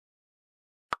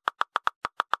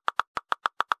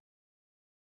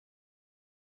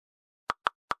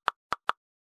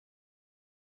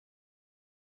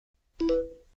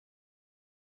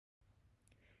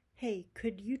Hey,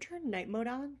 could you turn night mode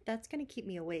on? That's going to keep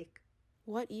me awake.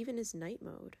 What even is night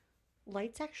mode?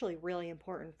 Light's actually really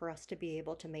important for us to be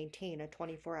able to maintain a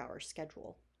 24-hour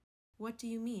schedule. What do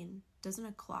you mean? Doesn't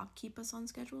a clock keep us on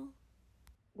schedule?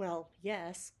 Well,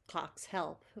 yes, clocks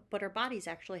help, but our bodies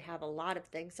actually have a lot of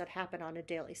things that happen on a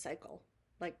daily cycle,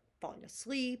 like falling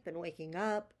asleep and waking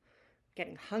up,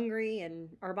 getting hungry, and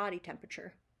our body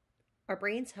temperature. Our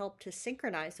brains help to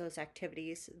synchronize those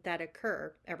activities that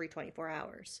occur every 24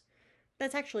 hours.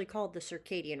 That's actually called the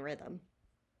circadian rhythm.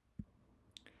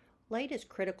 Light is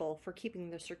critical for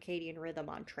keeping the circadian rhythm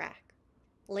on track.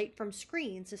 Light from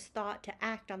screens is thought to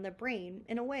act on the brain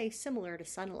in a way similar to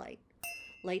sunlight.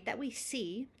 Light that we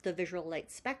see, the visual light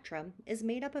spectrum, is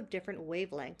made up of different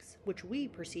wavelengths, which we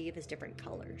perceive as different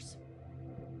colors.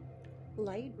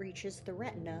 Light reaches the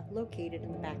retina located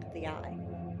in the back of the eye.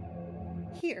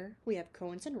 Here, we have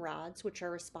cones and rods which are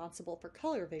responsible for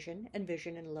color vision and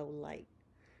vision in low light.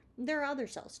 There are other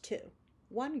cells too.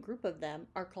 One group of them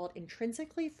are called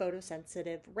intrinsically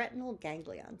photosensitive retinal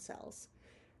ganglion cells.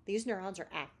 These neurons are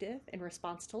active in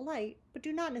response to light, but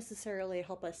do not necessarily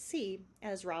help us see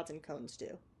as rods and cones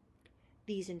do.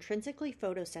 These intrinsically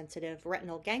photosensitive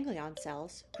retinal ganglion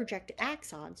cells project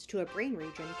axons to a brain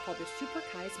region called the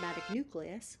superchiasmatic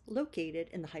nucleus located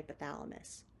in the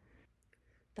hypothalamus.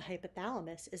 The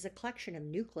hypothalamus is a collection of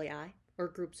nuclei, or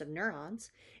groups of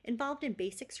neurons, involved in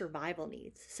basic survival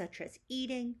needs such as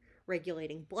eating,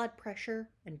 regulating blood pressure,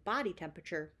 and body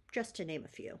temperature, just to name a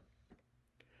few.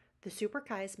 The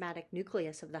superchiasmatic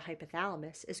nucleus of the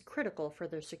hypothalamus is critical for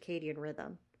the circadian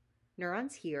rhythm.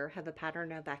 Neurons here have a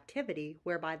pattern of activity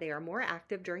whereby they are more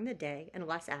active during the day and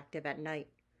less active at night.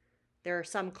 There are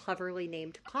some cleverly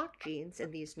named clock genes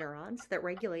in these neurons that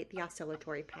regulate the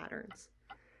oscillatory patterns.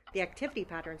 The activity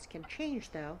patterns can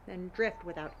change, though, and drift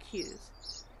without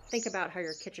cues. Think about how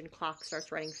your kitchen clock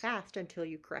starts running fast until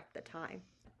you correct the time.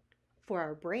 For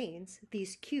our brains,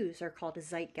 these cues are called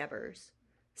zeitgebers.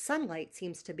 Sunlight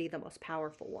seems to be the most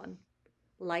powerful one.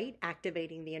 Light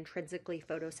activating the intrinsically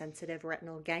photosensitive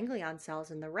retinal ganglion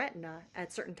cells in the retina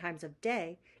at certain times of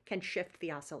day can shift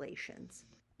the oscillations.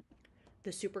 The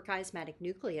superchiasmatic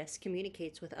nucleus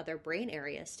communicates with other brain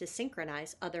areas to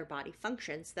synchronize other body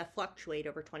functions that fluctuate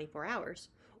over 24 hours,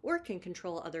 or can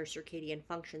control other circadian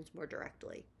functions more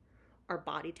directly. Our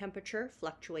body temperature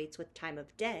fluctuates with time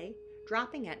of day,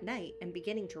 dropping at night and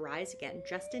beginning to rise again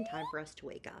just in time for us to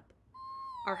wake up.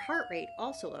 Our heart rate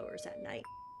also lowers at night.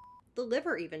 The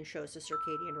liver even shows a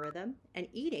circadian rhythm, and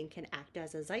eating can act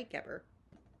as a zeitgeber.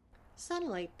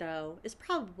 Sunlight, though, is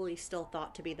probably still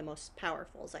thought to be the most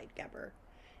powerful zeitgeber.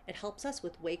 It helps us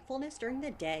with wakefulness during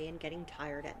the day and getting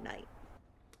tired at night.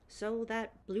 So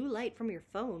that blue light from your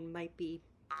phone might be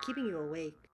keeping you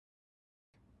awake.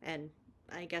 And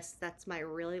I guess that's my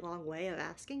really long way of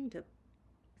asking to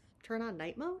turn on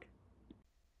night mode?